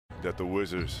that the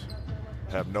Wizards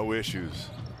have no issues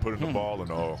putting the ball in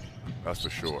the hole. That's for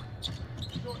sure.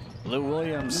 Lou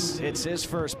Williams hits his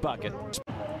first bucket.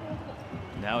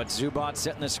 Now it's Zubac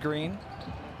setting the screen.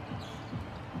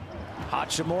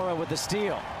 Hachimura with the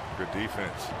steal. Good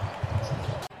defense.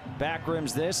 Back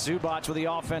rims this. Zubac with the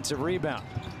offensive rebound.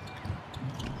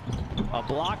 A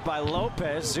block by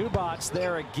Lopez. Zubac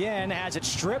there again, has it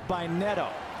stripped by Neto.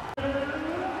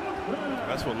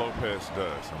 That's what Lopez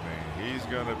does. I mean, he's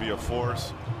going to be a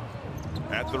force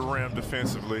at the rim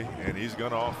defensively, and he's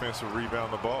going to offensive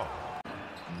rebound the ball.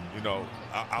 You know,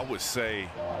 I would say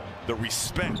the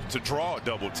respect to draw a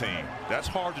double team. That's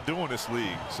hard to do in this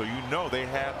league. So you know they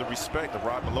have the respect of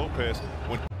Rodman Lopez.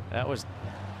 That was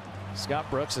Scott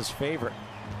Brooks' favorite.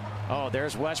 Oh,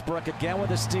 there's Westbrook again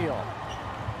with a steal.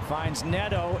 Finds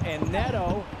Neto, and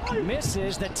Neto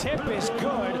misses. The tip is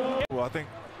good. Well, I think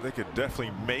they could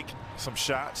definitely make some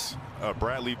shots.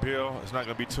 Bradley Beal, it's not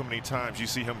going to be too many times you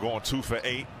see him going 2 for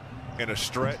 8 in a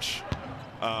stretch.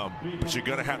 But you're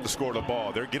going to have to score the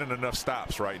ball. They're getting enough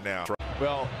stops right now.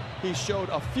 Well, he showed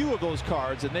a few of those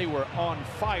cards, and they were on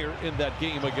fire in that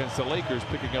game against the Lakers,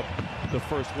 picking up the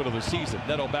first win of the season.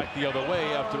 Neto back the other way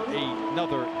after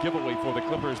another giveaway for the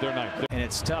Clippers. They're ninth. And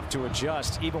it's tough to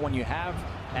adjust, even when you have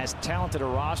as talented a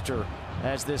roster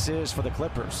as this is for the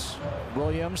Clippers.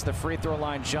 Williams, the free throw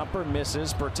line jumper,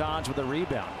 misses. Bertans with a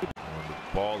rebound. When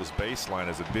the ball is baseline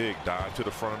as a big, dive to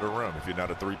the front of the rim if you're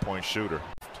not a three-point shooter.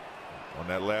 On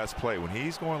that last play, when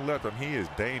he's going left, he is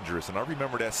dangerous. And I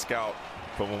remember that scout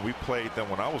from when we played them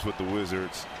when I was with the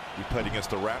Wizards. We played against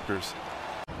the Raptors.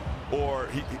 Or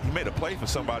he made a play for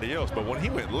somebody else, but when he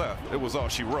went left, it was all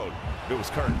she wrote. It was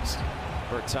curtains.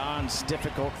 Bertans,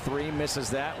 difficult three, misses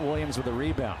that. Williams with a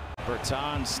rebound.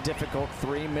 Bertans, difficult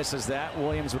three, misses that.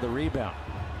 Williams with a rebound.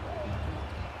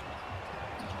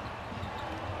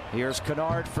 Here's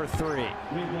Kennard for three.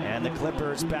 And the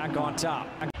Clippers back on top.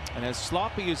 And as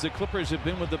sloppy as the Clippers have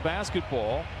been with the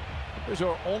basketball, Clippers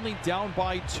are only down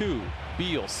by 2.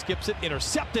 Beal skips it,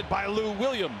 intercepted by Lou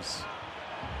Williams.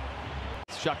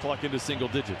 Shot clock into single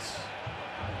digits.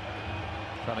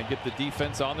 Trying to get the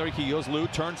defense on their heels. Lou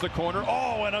turns the corner.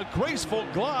 Oh, and a graceful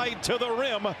glide to the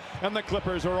rim. And the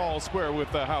Clippers are all square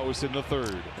with the house in the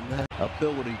third. And that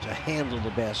ability to handle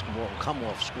the basketball, come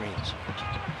off screens.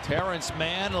 Terrence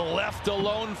Mann left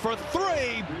alone for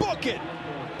 3. Book it.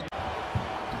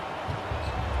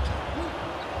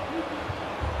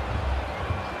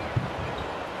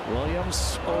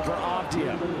 Williams over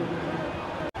Avdia.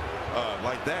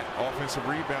 Like that, offensive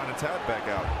rebound and tap back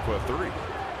out for a 3.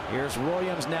 Here's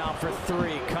Williams now for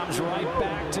 3. Comes right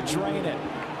back to drain it.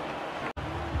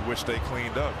 Which they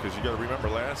cleaned up, because you got to remember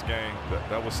last game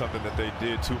that was something that they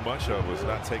did too much of, was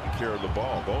not taking care of the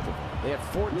ball, both of them. They had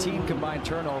 14 combined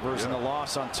turnovers in the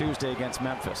loss on Tuesday against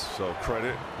Memphis. So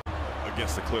credit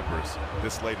against the Clippers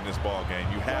this late in this ball game.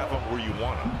 You have them where you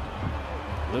want them.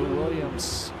 Lou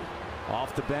Williams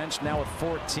off the bench now with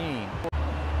 14.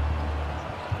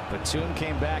 Batum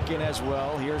came back in as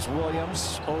well. Here's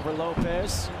Williams over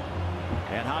Lopez.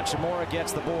 And Hachimura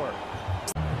gets the board.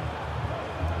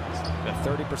 A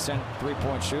 30%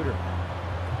 three-point shooter.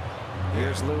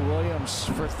 Here's Lou Williams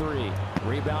for 3.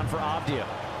 Rebound for Avdia.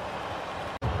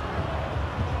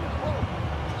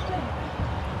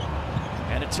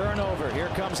 And a turnover. Here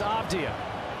comes Avdia.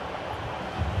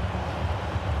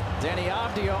 Danny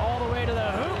Avdia all the way to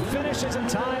the hoop. Finishes and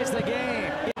ties the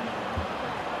game.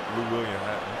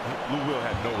 Lou Will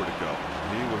had nowhere to go.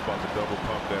 He was about to double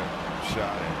pump that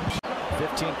shot in.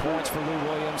 15 points for Lou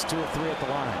Williams, 2 of 3 at the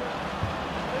line.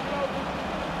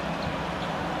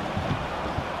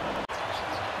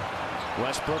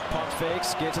 Westbrook pump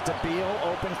fakes, gets it to Beal,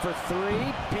 open for 3.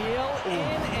 Beal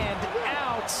in and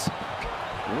out.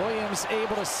 Williams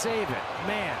able to save it.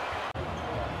 Man.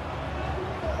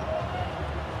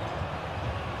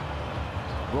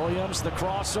 Williams, the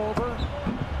crossover.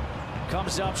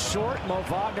 Comes up short. Mo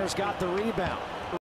Wagner's got the rebound.